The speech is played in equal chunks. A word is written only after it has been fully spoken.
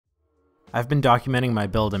I've been documenting my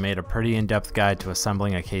build and made a pretty in-depth guide to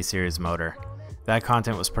assembling a K-series motor. That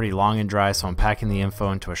content was pretty long and dry, so I'm packing the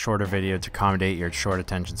info into a shorter video to accommodate your short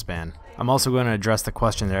attention span. I'm also going to address the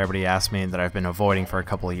question that everybody asked me and that I've been avoiding for a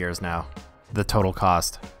couple of years now: the total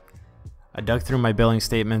cost. I dug through my billing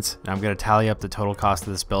statements and I'm going to tally up the total cost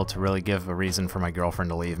of this build to really give a reason for my girlfriend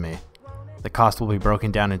to leave me. The cost will be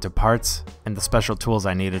broken down into parts and the special tools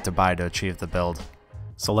I needed to buy to achieve the build.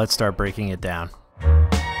 So let's start breaking it down.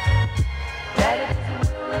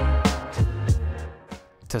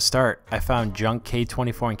 To start, I found junk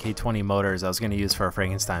K24 and K20 motors I was going to use for a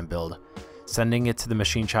Frankenstein build. Sending it to the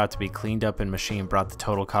machine shop to be cleaned up and machined brought the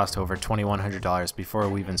total cost to over $2,100 before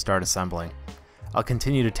we even start assembling. I'll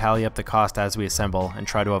continue to tally up the cost as we assemble and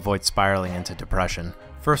try to avoid spiraling into depression.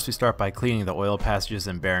 First, we start by cleaning the oil passages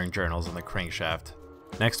and bearing journals on the crankshaft.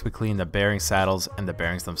 Next, we clean the bearing saddles and the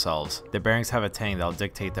bearings themselves. The bearings have a tang that will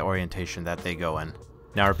dictate the orientation that they go in.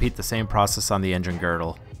 Now repeat the same process on the engine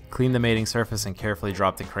girdle. Clean the mating surface and carefully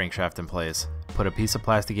drop the crankshaft in place. Put a piece of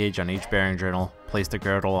plastic gauge on each bearing journal, place the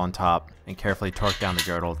girdle on top, and carefully torque down the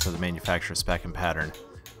girdle to the manufacturer's spec and pattern.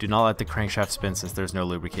 Do not let the crankshaft spin since there's no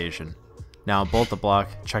lubrication. Now unbolt the block,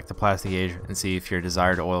 check the plastic gauge, and see if your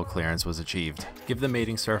desired oil clearance was achieved. Give the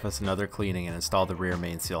mating surface another cleaning and install the rear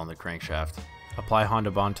main seal on the crankshaft. Apply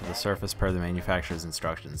Honda Bond to the surface per the manufacturer's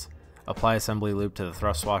instructions. Apply assembly lube to the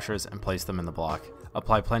thrust washers and place them in the block.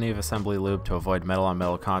 Apply plenty of assembly lube to avoid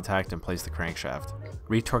metal-on-metal contact and place the crankshaft.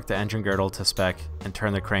 Retorque the engine girdle to spec and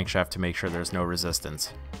turn the crankshaft to make sure there's no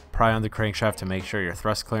resistance. Pry on the crankshaft to make sure your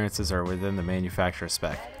thrust clearances are within the manufacturer's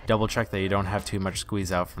spec. Double check that you don't have too much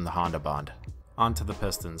squeeze out from the Honda Bond. On to the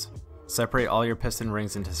pistons. Separate all your piston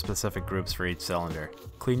rings into specific groups for each cylinder.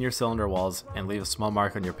 Clean your cylinder walls and leave a small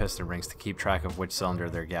mark on your piston rings to keep track of which cylinder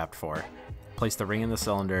they're gapped for. Place the ring in the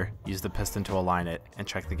cylinder, use the piston to align it, and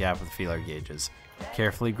check the gap with feeler gauges.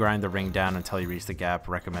 Carefully grind the ring down until you reach the gap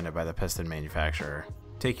recommended by the piston manufacturer.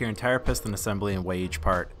 Take your entire piston assembly and weigh each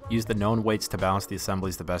part. Use the known weights to balance the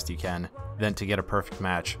assemblies the best you can. Then, to get a perfect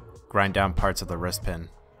match, grind down parts of the wrist pin.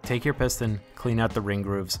 Take your piston, clean out the ring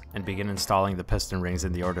grooves, and begin installing the piston rings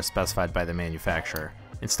in the order specified by the manufacturer.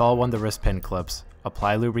 Install one of the wrist pin clips,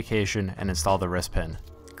 apply lubrication, and install the wrist pin.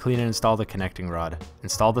 Clean and install the connecting rod.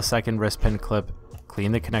 Install the second wrist pin clip,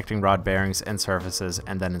 clean the connecting rod bearings and surfaces,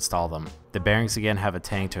 and then install them. The bearings again have a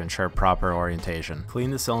tang to ensure proper orientation. Clean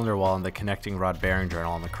the cylinder wall and the connecting rod bearing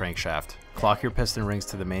journal on the crankshaft. Clock your piston rings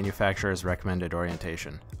to the manufacturer's recommended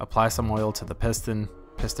orientation. Apply some oil to the piston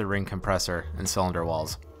ring compressor, and cylinder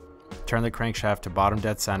walls. Turn the crankshaft to bottom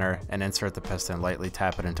dead center and insert the piston, lightly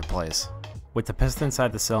tap it into place. With the piston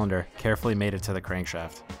inside the cylinder, carefully mate it to the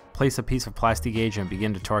crankshaft. Place a piece of plastic gauge and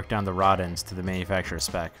begin to torque down the rod ends to the manufacturer's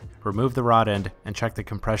spec. Remove the rod end and check the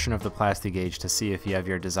compression of the plastic gauge to see if you have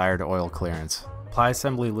your desired oil clearance. Apply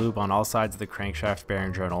assembly lube on all sides of the crankshaft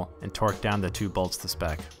bearing journal and torque down the 2 bolts to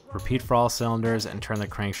spec. Repeat for all cylinders and turn the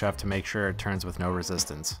crankshaft to make sure it turns with no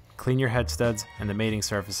resistance. Clean your head studs and the mating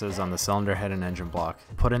surfaces on the cylinder head and engine block.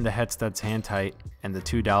 Put in the head studs hand tight and the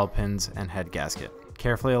 2 dowel pins and head gasket.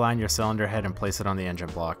 Carefully align your cylinder head and place it on the engine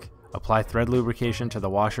block. Apply thread lubrication to the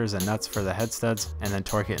washers and nuts for the head studs and then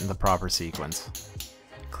torque it in the proper sequence.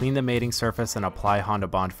 Clean the mating surface and apply Honda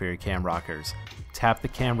Bond for your cam rockers. Tap the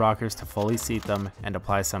cam rockers to fully seat them and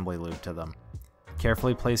apply assembly lube to them.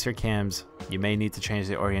 Carefully place your cams. You may need to change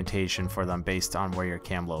the orientation for them based on where your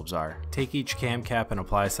cam lobes are. Take each cam cap and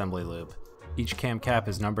apply assembly lube. Each cam cap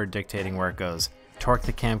is numbered, dictating where it goes. Torque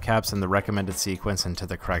the cam caps in the recommended sequence into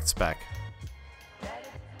the correct spec.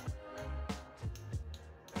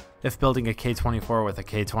 If building a K24 with a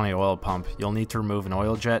K20 oil pump, you'll need to remove an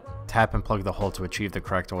oil jet, tap and plug the hole to achieve the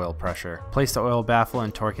correct oil pressure. Place the oil baffle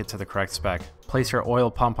and torque it to the correct spec. Place your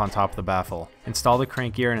oil pump on top of the baffle. Install the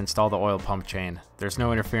crank gear and install the oil pump chain. There's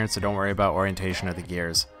no interference, so don't worry about orientation of the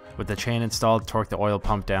gears. With the chain installed, torque the oil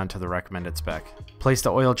pump down to the recommended spec. Place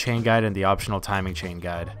the oil chain guide and the optional timing chain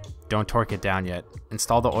guide. Don't torque it down yet.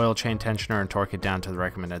 Install the oil chain tensioner and torque it down to the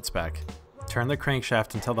recommended spec. Turn the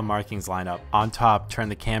crankshaft until the markings line up. On top, turn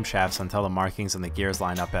the camshafts until the markings and the gears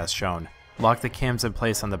line up as shown. Lock the cams in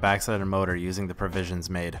place on the backside of the motor using the provisions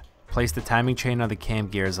made. Place the timing chain on the cam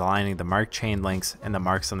gears, aligning the marked chain links and the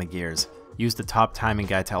marks on the gears. Use the top timing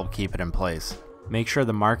guide to help keep it in place. Make sure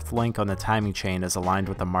the marked link on the timing chain is aligned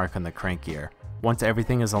with the mark on the crank gear. Once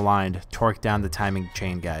everything is aligned, torque down the timing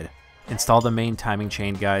chain guide. Install the main timing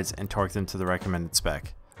chain guides and torque them to the recommended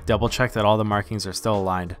spec. Double check that all the markings are still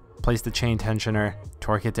aligned. Place the chain tensioner,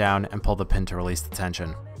 torque it down, and pull the pin to release the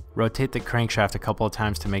tension. Rotate the crankshaft a couple of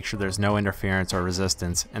times to make sure there's no interference or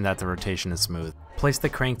resistance and that the rotation is smooth. Place the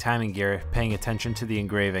crank timing gear, paying attention to the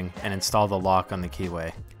engraving, and install the lock on the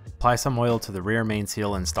keyway. Apply some oil to the rear main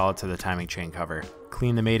seal and install it to the timing chain cover.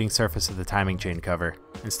 Clean the mating surface of the timing chain cover.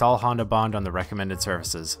 Install Honda Bond on the recommended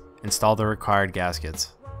surfaces. Install the required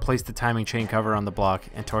gaskets. Place the timing chain cover on the block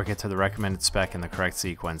and torque it to the recommended spec in the correct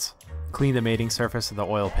sequence. Clean the mating surface of the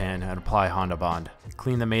oil pan and apply Honda Bond.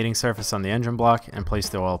 Clean the mating surface on the engine block and place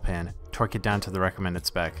the oil pan. Torque it down to the recommended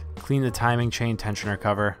spec. Clean the timing chain tensioner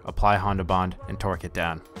cover, apply Honda Bond, and torque it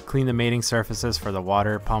down. Clean the mating surfaces for the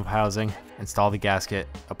water pump housing, install the gasket,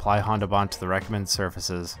 apply Honda Bond to the recommended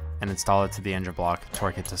surfaces, and install it to the engine block,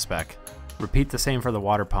 torque it to spec. Repeat the same for the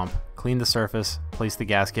water pump. Clean the surface, place the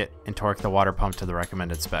gasket, and torque the water pump to the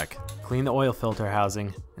recommended spec. Clean the oil filter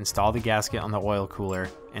housing, install the gasket on the oil cooler,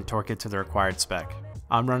 and torque it to the required spec.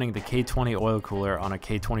 I'm running the K20 oil cooler on a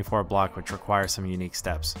K24 block, which requires some unique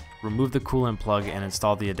steps. Remove the coolant plug and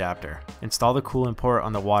install the adapter. Install the coolant port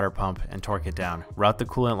on the water pump and torque it down. Route the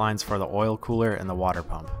coolant lines for the oil cooler and the water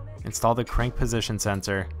pump. Install the crank position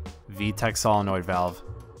sensor, VTEC solenoid valve,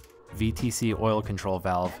 VTC oil control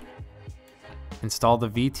valve. Install the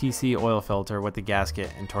VTC oil filter with the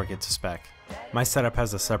gasket and torque it to spec. My setup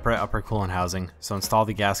has a separate upper coolant housing, so install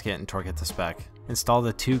the gasket and torque it to spec. Install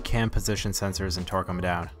the two cam position sensors and torque them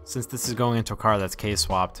down. Since this is going into a car that's case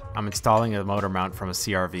swapped, I'm installing a motor mount from a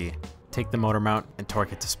CRV. Take the motor mount and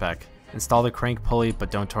torque it to spec. Install the crank pulley,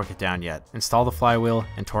 but don't torque it down yet. Install the flywheel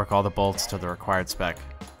and torque all the bolts to the required spec.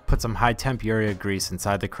 Put some high temp urea grease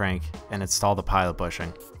inside the crank and install the pilot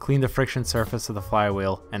bushing. Clean the friction surface of the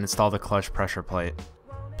flywheel and install the clutch pressure plate.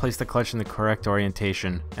 Place the clutch in the correct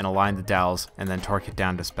orientation and align the dowels and then torque it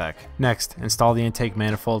down to spec. Next, install the intake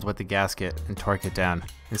manifold with the gasket and torque it down.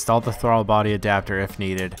 Install the throttle body adapter if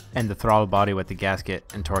needed and the throttle body with the gasket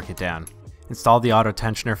and torque it down. Install the auto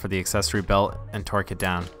tensioner for the accessory belt and torque it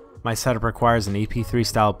down. My setup requires an EP3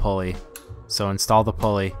 style pulley, so install the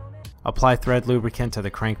pulley. Apply thread lubricant to the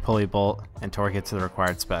crank pulley bolt and torque it to the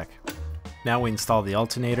required spec. Now we install the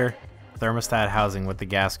alternator, thermostat housing with the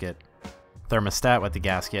gasket, thermostat with the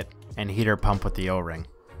gasket, and heater pump with the O-ring.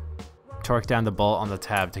 Torque down the bolt on the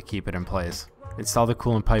tab to keep it in place. Install the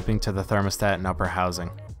coolant piping to the thermostat and upper housing.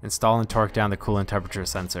 Install and torque down the coolant temperature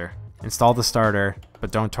sensor. Install the starter,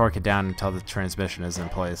 but don't torque it down until the transmission is in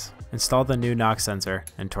place. Install the new knock sensor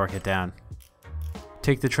and torque it down.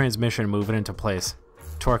 Take the transmission and move it into place.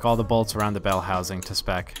 Torque all the bolts around the bell housing to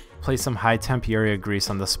spec. Place some high temp urea grease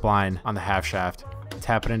on the spline on the half shaft.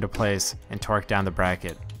 Tap it into place and torque down the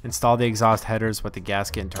bracket. Install the exhaust headers with the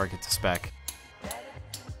gasket and torque it to spec.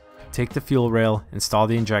 Take the fuel rail, install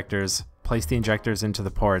the injectors, place the injectors into the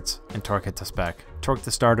ports, and torque it to spec. Torque the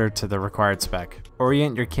starter to the required spec.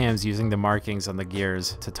 Orient your cams using the markings on the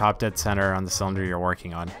gears to top dead center on the cylinder you're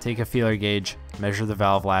working on. Take a feeler gauge, measure the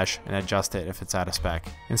valve lash, and adjust it if it's out of spec.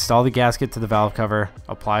 Install the gasket to the valve cover,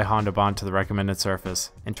 apply Honda Bond to the recommended surface,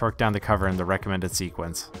 and torque down the cover in the recommended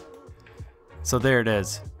sequence. So there it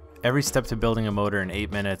is. Every step to building a motor in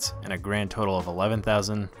 8 minutes and a grand total of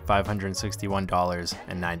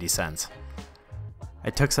 $11,561.90. I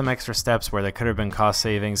took some extra steps where there could have been cost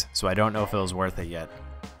savings, so I don't know if it was worth it yet.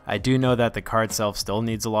 I do know that the car itself still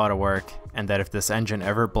needs a lot of work, and that if this engine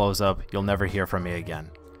ever blows up, you'll never hear from me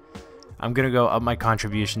again. I'm gonna go up my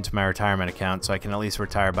contribution to my retirement account so I can at least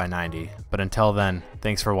retire by 90, but until then,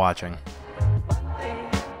 thanks for watching.